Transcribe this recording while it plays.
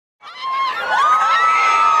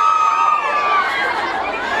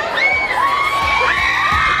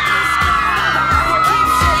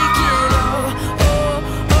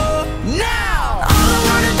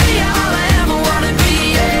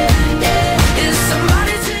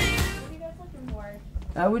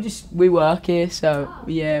We work here, so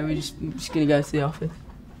yeah, we're just gonna go to the office.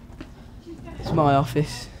 It's my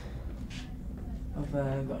office. I've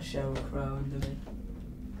got Sherwood under me.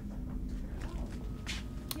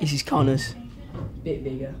 This is Connor's. Bit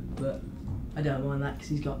bigger, but I don't mind that because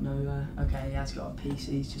he's got no. Okay, he has got a PC.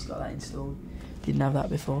 He's just got that installed. Didn't have that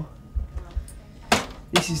before.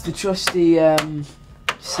 This is the trusty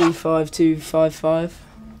C5255.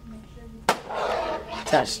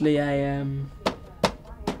 It's actually a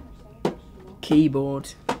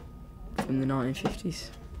keyboard from the 1950s.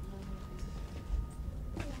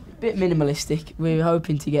 Bit minimalistic. We're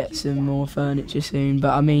hoping to get some more furniture soon,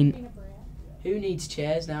 but I mean, who needs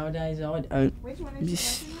chairs nowadays? I don't. Which one is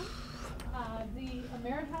Just... the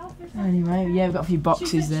Amerihouse or something? Anyway, yeah, we've got a few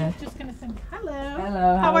boxes there. She's just gonna sing hello.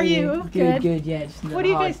 Hello. How are you? Good. Yeah. Just what are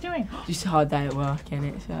you guys doing? Just a hard day at work,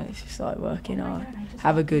 innit? So it's just like working hard. God,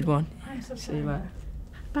 Have a good one. I'm so See you later.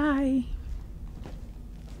 Bye.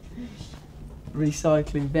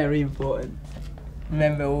 Recycling, very important.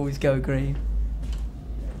 Remember, always go green.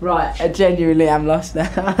 Right, I genuinely am lost now.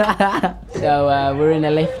 So we're in a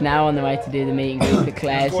lift now on the way to do the meet and greet for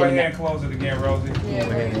Claire's. Go ahead and close it again, Rosie. Yeah.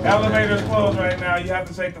 Elevator's closed right now. You have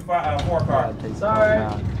to take the 4 car. Sorry.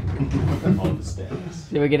 On the stairs.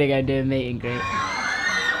 So we're gonna go do a meet and greet.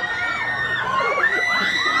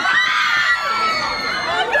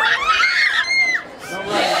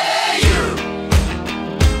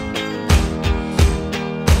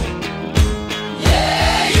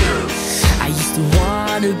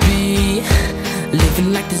 To be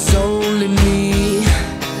living like there's only me,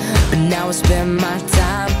 but now I spend my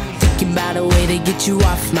time thinking about a way to get you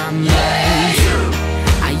off my mind.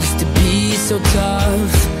 I used to be so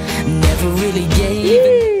tough, never really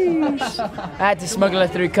gave. I had to smuggle her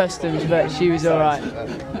through customs, but she was alright.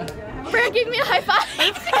 Brad gave me a high five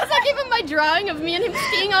because I gave him my drawing of me and him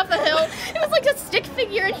skiing off a hill. It was like a stick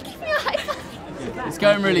figure and he gave me a high five. It's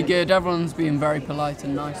going really good. Everyone's being very polite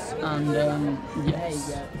and nice, and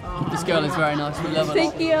yes, this girl is very nice. We love her.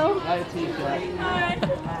 Thank you. Hi.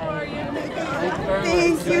 How are you?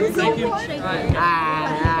 Thank you.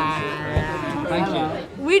 Thank you.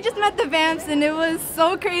 We just met the Vamps and it was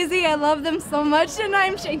so crazy. I love them so much and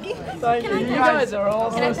I'm shaking. Thank you. You guys are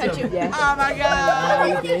awesome. Can I touch you? Yeah. Oh my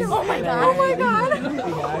god. Oh my god. Oh my god.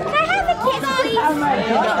 Can I have a kiss, please?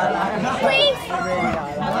 Please?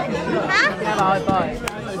 Huh? Bye bye.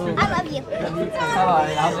 I love you.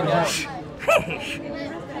 Hello, how's it going?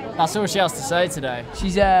 That's all she has to say today.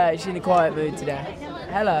 She's in a quiet mood today.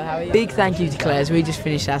 Hello, how are you? Big thank you to Claire's. We just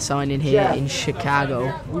finished our signing here in Chicago,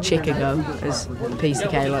 as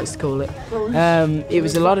PCK likes to call it. It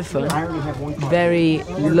was a lot of fun. Very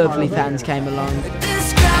lovely fans came along.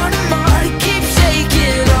 This ground I'm on, keep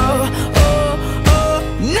shaking, oh.